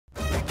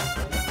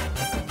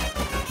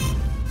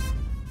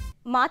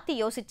மாற்றி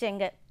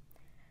யோசிச்சேங்க.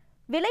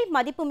 விலை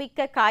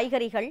மதிப்புமிக்க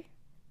காய்கறிகள்,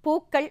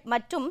 பூக்கள்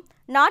மற்றும்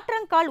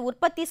நாற்றங்கால்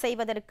உற்பத்தி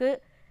செய்வதற்கு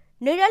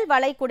நிழல்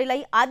வளைகுடிலை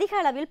அதிக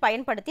அளவில்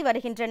பயன்படுத்தி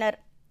வருகின்றனர்.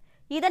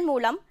 இதன்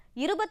மூலம்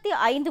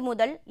 25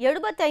 முதல்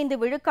 75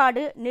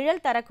 விழுக்காடு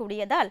நிழல்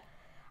தரக்கூடியதால்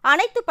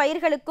அனைத்து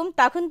பயிர்களுக்கும்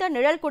தகுந்த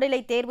நிழல்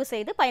குடிலை தேர்வு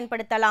செய்து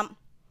பயன்படுத்தலாம்.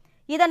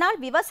 இதனால்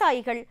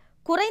விவசாயிகள்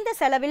குறைந்த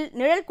செலவில்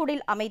நிழல்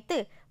குடில் அமைத்து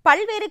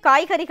பல்வேறு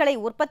காய்கறிகளை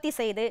உற்பத்தி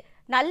செய்து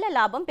நல்ல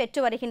லாபம் பெற்று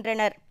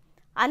வருகின்றனர்.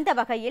 அந்த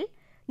வகையில்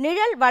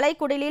நிழல்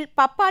வளைகுடிலில்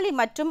பப்பாளி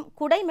மற்றும்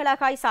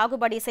குடைமிளகாய்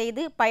சாகுபடி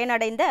செய்து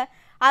பயனடைந்த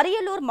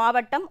அரியலூர்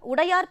மாவட்டம்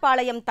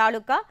உடையார்பாளையம்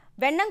தாலுகா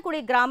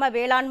வெண்ணங்குழி கிராம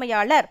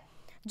வேளாண்மையாளர்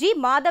ஜி.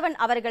 மாதவன்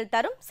அவர்கள்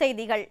தரும்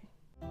செய்திகள்.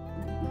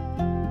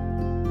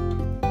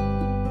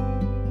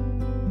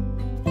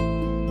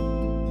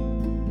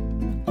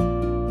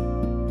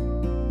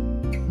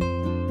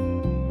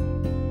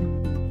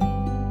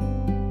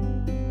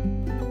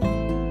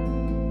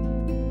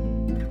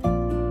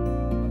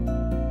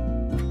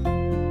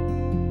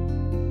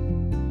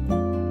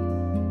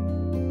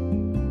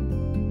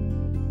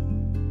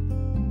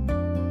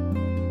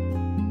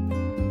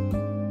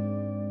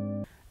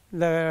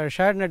 இந்த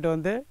ஷேட்நெட்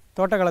வந்து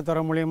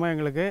தோட்டக்கலைத்துறை மூலிமா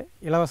எங்களுக்கு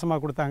இலவசமாக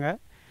கொடுத்தாங்க.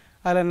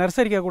 அதில்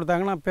நர்சரிக்காக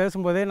கொடுத்தாங்க. நான்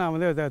பேசும்போதே நான்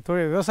வந்து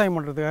விவசாயம்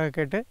பண்ணுறதுக்காக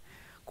கேட்டு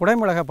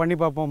குடைமிளகாய் பண்ணி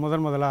பார்ப்போம்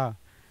முதலாக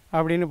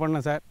அப்படின்னு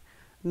பண்ணேன் சார்.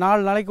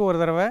 4 நாளைக்கு ஒரு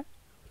தடவை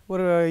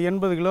ஒரு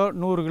 80 கிலோ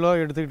 100 கிலோ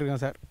எடுத்துக்கிட்டு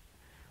இருக்கேன் சார்.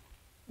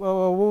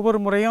 ஒவ்வொரு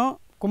முறையும்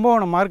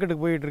கும்பகோணம்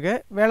மார்க்கெட்டுக்கு போயிட்டுருக்கு.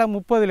 வேலை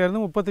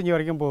 30லேருந்து 35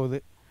 வரைக்கும் போகுது.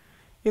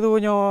 இது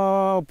கொஞ்சம்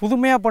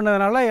புதுமையாக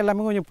பண்ணதுனால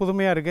எல்லாமே கொஞ்சம்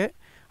புதுமையாக இருக்குது.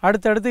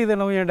 அடுத்தடுத்து இதை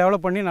கொஞ்சம்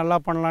டெவலப் பண்ணி நல்லா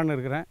பண்ணலான்னு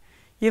இருக்கிறேன்.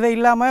 இதை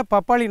இல்லாமல்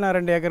பப்பாளி நான்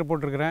 2 ஏக்கர்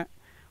போட்டிருக்கிறேன்.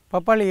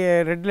 பப்பாளி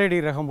ரெட் லேடி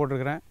ரகம்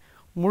போட்டிருக்கிறேன்.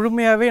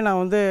 முழுமையாகவே நான்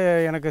வந்து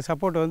எனக்கு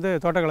சப்போர்ட் வந்து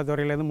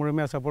தோட்டக்கலைத்துறையிலேருந்து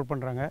முழுமையாக சப்போர்ட்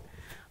பண்ணுறாங்க.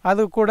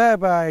 அது கூட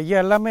இப்போ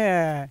எல்லாமே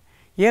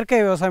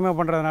இயற்கை விவசாயமாக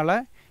பண்ணுறதுனால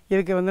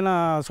இதுக்கு வந்து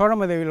நான்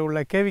சோழமதேவியில் உள்ள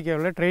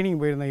கேவிகேவில் ட்ரைனிங்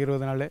போயிருந்தேன்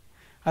 20 நாள்.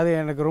 அது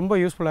எனக்கு ரொம்ப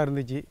யூஸ்ஃபுல்லாக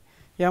இருந்துச்சு.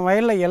 என்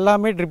வயலில்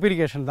எல்லாமே ட்ரிப்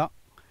இரிகேஷன் தான்.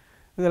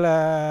 இதில்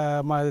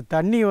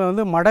தண்ணி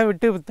வந்து மடை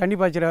விட்டு தண்ணி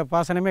பாய்ச்சிற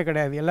பாசனமே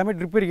கிடையாது. எல்லாமே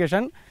ட்ரிப்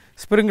இரிகேஷன்,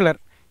 ஸ்ப்ரிங்க்லர்,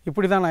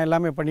 இப்படி தான் நான்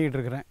எல்லாமே பண்ணிக்கிட்டு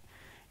இருக்கிறேன்.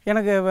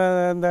 எனக்கு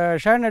இந்த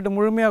ஷேட்நெட்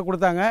முழுமையாக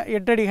கொடுத்தாங்க.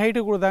 8 அடி ஹைட்டு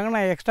கொடுத்தாங்க.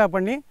 நான் எக்ஸ்ட்ரா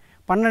பண்ணி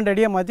 12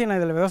 அடியாக மாற்றி நான்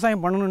இதில்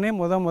விவசாயம் பண்ணணுன்னே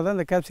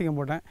இந்த கேப்சிகம்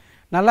போட்டேன்.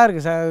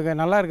 நல்லாயிருக்கு சார்,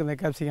 நல்லாயிருக்கு இந்த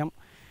கேப்சிகம்.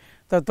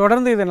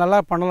 தொடர்ந்து இதை நல்லா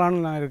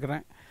பண்ணலான்னு நான்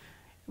இருக்கிறேன்.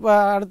 இப்போ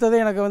அடுத்தது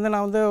எனக்கு வந்து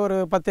நான் வந்து ஒரு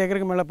 10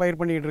 ஏக்கருக்கு மேலே பயிர்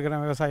பண்ணிக்கிட்டு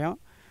இருக்கிறேன் விவசாயம்.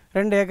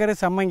 2 ஏக்கர்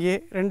சம்மங்கி,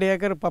 2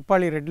 ஏக்கர்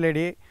பப்பாளி ரெட்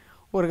லேடி,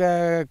 ஒரு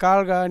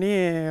கால்காணி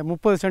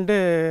 30 சென்ட்டு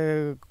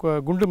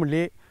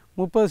குண்டுமல்லி,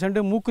 30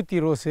 சென்ட்டு மூக்குத்தி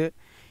ரோஸு.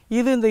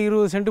 இது இந்த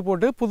 20 சென்ட்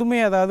போட்டு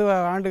புதுமையாக ஏதாவது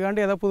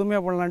ஆண்டுக்காண்டு ஏதாவது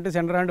புதுமையாக பண்ணலான்ட்டு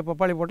சென்ற ஆண்டு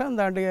பப்பாளி போட்டால்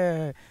அந்த ஆண்டு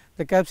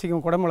இந்த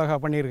கேப்சிகம் குடமிளகா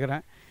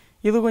பண்ணியிருக்கிறேன்.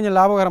 இது கொஞ்சம்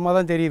லாபகரமாக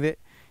தான் தெரியுது.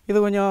 இது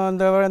கொஞ்சம்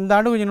இந்த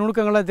ஆண்டு கொஞ்சம்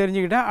நுணுக்கங்களாக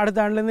தெரிஞ்சுக்கிட்டேன். அடுத்த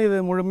ஆண்டுலேருந்து இது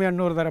முழுமையாக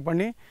இன்னொரு தடவை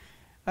பண்ணி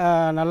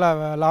நல்லா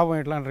லாபம்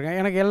ஈட்டலான்னு இருக்கேன்.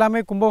 எனக்கு எல்லாமே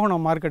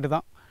கும்பகோணம் மார்க்கெட்டு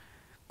தான்.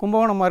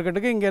 கும்பகோணம்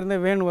மார்க்கெட்டுக்கு இங்கேருந்து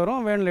வேன்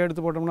வரும். வேனில்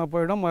எடுத்து போட்டோம்னா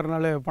போயிடும்.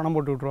 மறுநாள் பணம்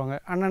போட்டு விட்ருவாங்க.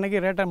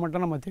 அன்னன்னைக்கு ரேட்டை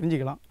மட்டும் நம்ம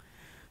தெரிஞ்சுக்கலாம்.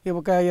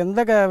 இப்போ எந்த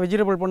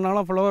வெஜிடபிள்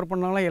பண்ணாலும் ஃப்ளவர்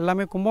பண்ணாலும்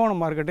எல்லாமே கும்பகோணம்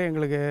மார்க்கெட்டு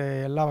எங்களுக்கு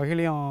எல்லா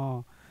வகையிலையும்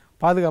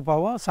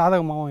பாதுகாப்பாகவும்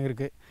சாதகமாகவும்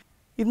இருக்குது.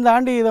 இந்த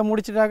ஆண்டு இதை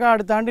முடிச்சிட்டாக்கா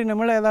அடுத்த ஆண்டு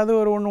இனிமேல் ஏதாவது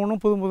ஒரு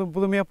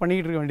புதுமையாக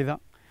பண்ணிக்கிட்டு இருக்க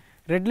வேண்டியதான்.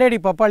 ரெட் லேடி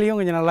பப்பாளியும்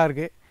கொஞ்சம்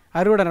நல்லாயிருக்கு.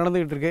 அறுவடை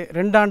நடந்துக்கிட்டு இருக்குது.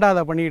 2 ஆண்டாக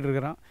அதை பண்ணிக்கிட்டு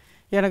இருக்கிறோம்.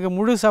 எனக்கு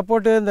முழு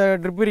சப்போர்ட்டு இந்த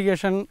ட்ரிப்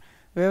இரிகேஷன்,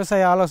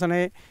 விவசாய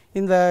ஆலோசனை.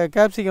 இந்த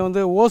கேப்சிகம்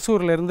வந்து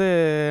ஓசூர்லேருந்து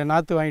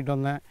நாற்று வாங்கிட்டு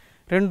வந்தேன்.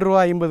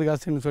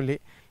 ₹2.50 சொல்லி.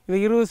 இது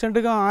 20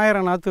 சென்ட்டுக்கும்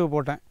 1000 நாற்று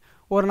போட்டேன்.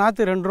 ஒரு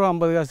நாற்று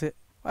 ₹2.50,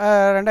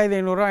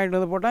 2500 வாங்கிட்டு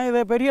வந்து போட்டேன். இது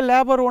பெரிய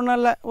லேபர் ஒன்றும்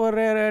இல்லை.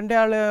 ஒரு 2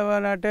 ஆள்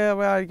நட்டு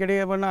அடிக்கடி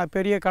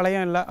பெரிய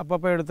களையும் இல்லை.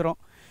 அப்பப்போ எடுத்துரும்.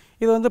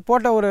 இது வந்து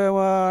போட்ட ஒரு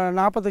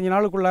 45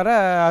 நாளுக்குள்ளார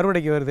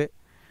அறுவடைக்கு வருது.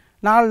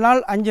 4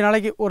 நாள் 5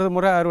 நாளைக்கு ஒரு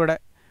முறை அறுவடை.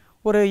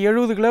 ஒரு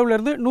 70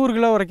 கிலோவிலேருந்து 100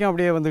 கிலோ வரைக்கும்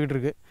அப்படியே வந்துக்கிட்டு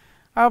இருக்குது.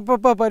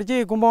 அப்பப்போ பறித்து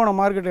கும்பகோணம்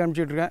மார்க்கெட்டுக்கு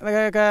அனுப்பிச்சிட்ருக்கேன்.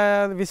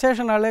 விசேஷ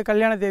நாள்,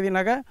 கல்யாண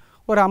தேதினாக்கா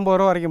ஒரு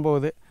 ₹50 வரைக்கும்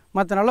போகுது.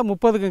 மற்ற நாளில்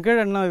 30க்கு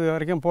கீழே இன்னும் இது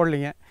வரைக்கும்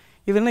போடலிங்க.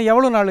 இது இன்னும்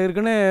எவ்வளோ நாள்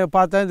இருக்குதுன்னு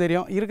பார்த்தா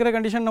தெரியும். இருக்கிற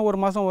கண்டிஷன் 1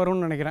 மாதம்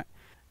வரும்னு நினைக்கிறேன்.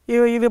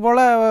 இது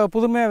போல்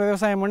புதுமையாக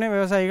விவசாயம் பண்ணி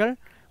விவசாயிகள்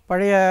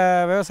பழைய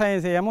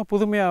விவசாயம் செய்யாமல்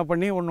புதுமையாக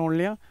பண்ணி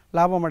ஒன்றுலையும்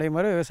லாபம்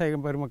அடையுமாறு விவசாய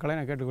பெருமக்களை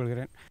நான்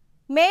கேட்டுக்கொள்கிறேன்.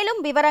 மேலும்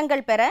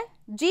விவரங்கள் பெற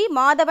ஜி.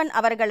 மாதவன்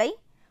அவர்களை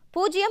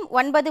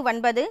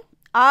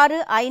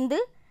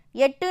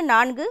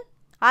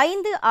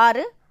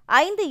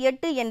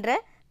 09965845658 என்ற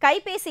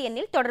கைபேசி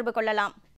எண்ணில் தொடர்பு கொள்ளலாம்.